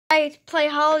I play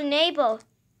Hello Neighbor.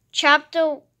 Chapter.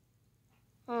 Oh,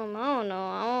 I don't know.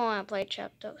 I don't want to play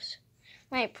chapters.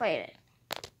 I ain't played it.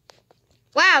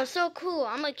 Wow, so cool.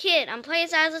 I'm a kid. I'm playing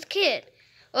as a kid.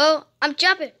 Oh, I'm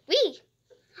jumping. Wee!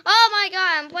 Oh my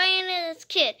god, I'm playing as a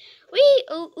kid. Wee!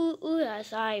 Ooh, ooh, ooh,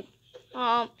 that's I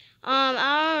don't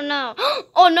know.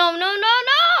 Oh, no.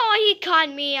 He caught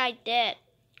me. I did.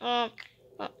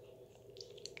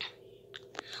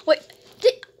 Wait.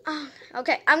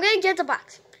 Okay, I'm gonna get the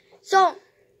box. So,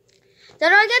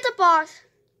 then I get the box.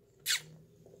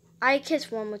 I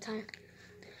kiss one more time.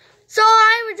 So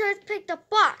I would just pick the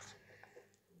box.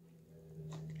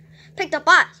 Pick the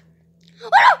box.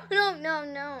 Oh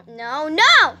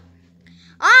no!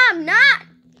 I'm not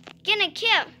gonna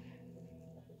kill.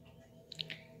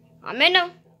 I'm in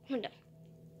the window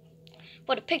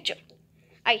for the picture.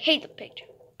 I hate the picture.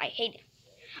 I hate it.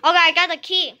 Okay, I got the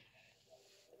key.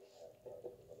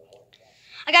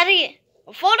 I got the key.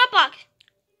 Fold the box.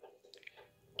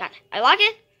 Got it. I lock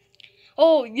it.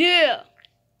 Oh yeah.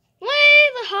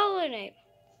 Play the Hello Neighbor.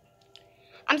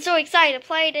 I'm so excited to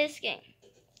play this game.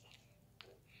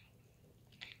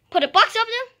 Put a box up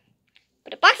there.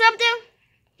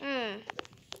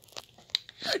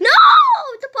 No!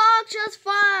 The box just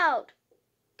fell.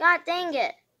 God dang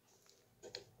it.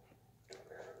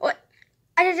 What?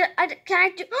 Can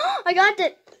I do? I got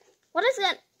it. What is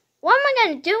that? What am I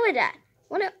gonna do with that?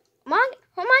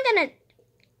 Who am I gonna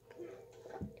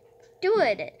do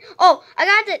with it? Oh, I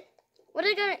got it. What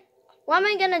am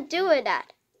I gonna do with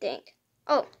that thing?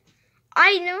 Oh,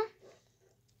 I know.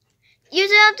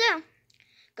 Use it up there.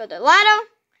 Go to Lotto.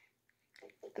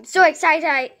 I'm so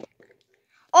excited.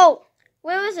 Oh,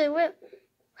 where was it? Where?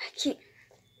 Key.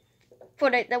 For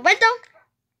the window.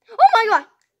 Oh my god.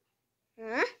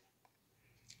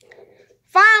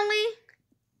 Finally,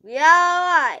 we are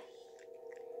alive.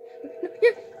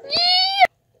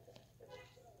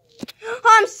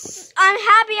 I'm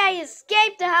happy I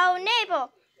escaped the Hello Neighbor.